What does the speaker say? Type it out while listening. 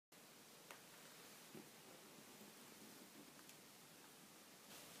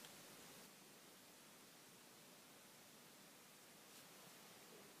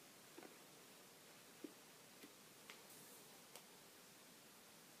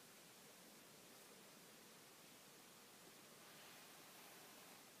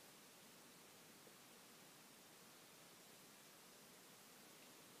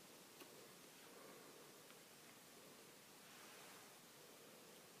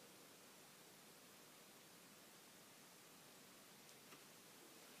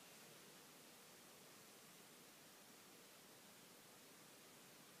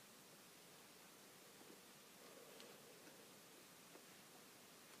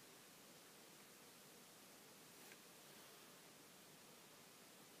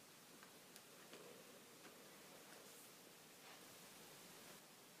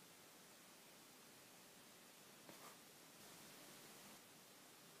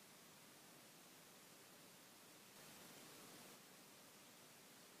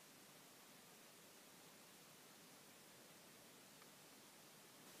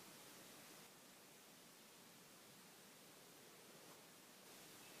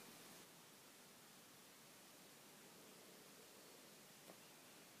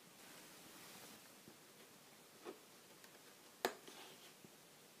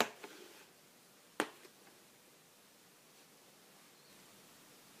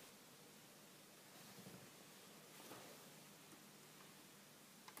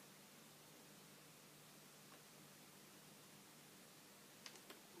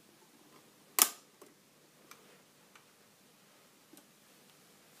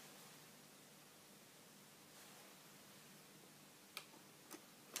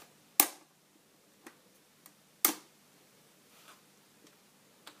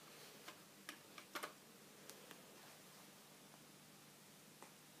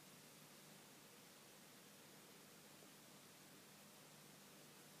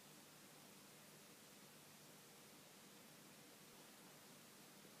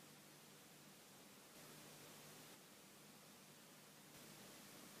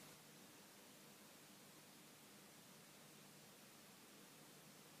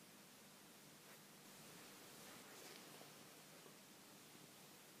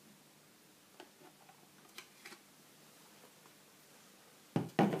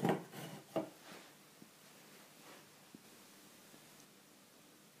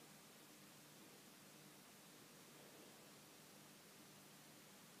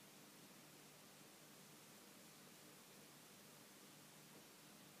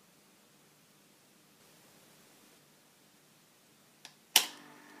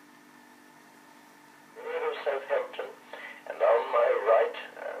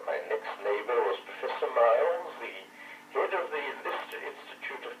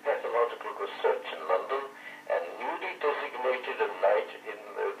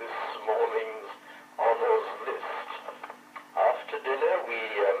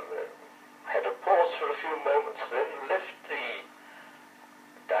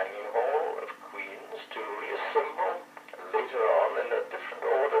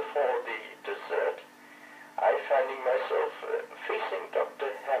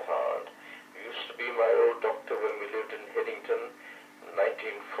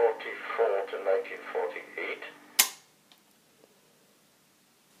1944 to 1948.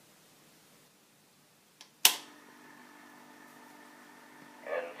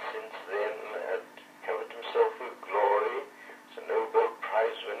 And since then had covered himself with glory as a Nobel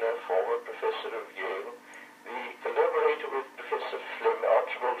Prize winner, former professor of Yale, the collaborator with Professor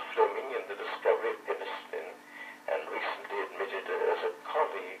Archibald Fleming in the discovery of penicillin, and recently admitted as a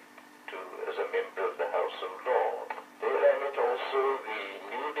colleague as a member of the House of Lords. There I met also the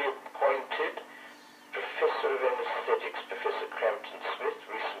newly appointed Professor of Anesthetics, Professor Crampton Smith,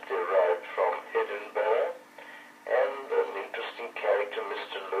 recently arrived from Edinburgh, and an interesting character,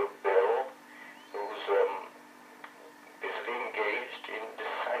 Mr. Lobel, who's busily engaged in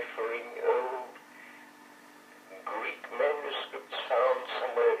deciphering old Greek manuscripts found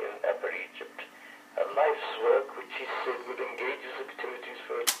somewhere in Upper Egypt. A life's work which he said would engage his activities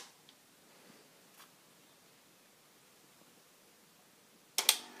for a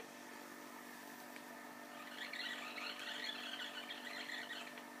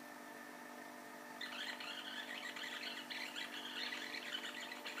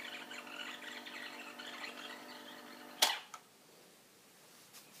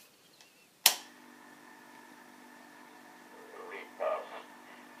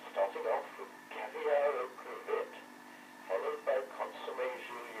starting off with caviar au crevette, followed by consommé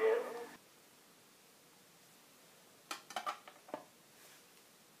julienne,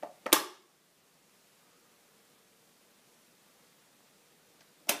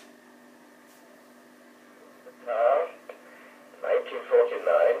 Qatar,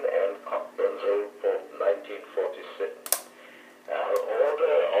 1949, and cocktails for 1947. Our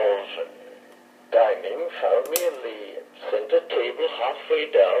order of dining found me in the center table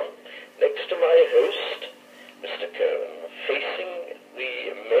halfway down, next to my host, Mr. Kerr.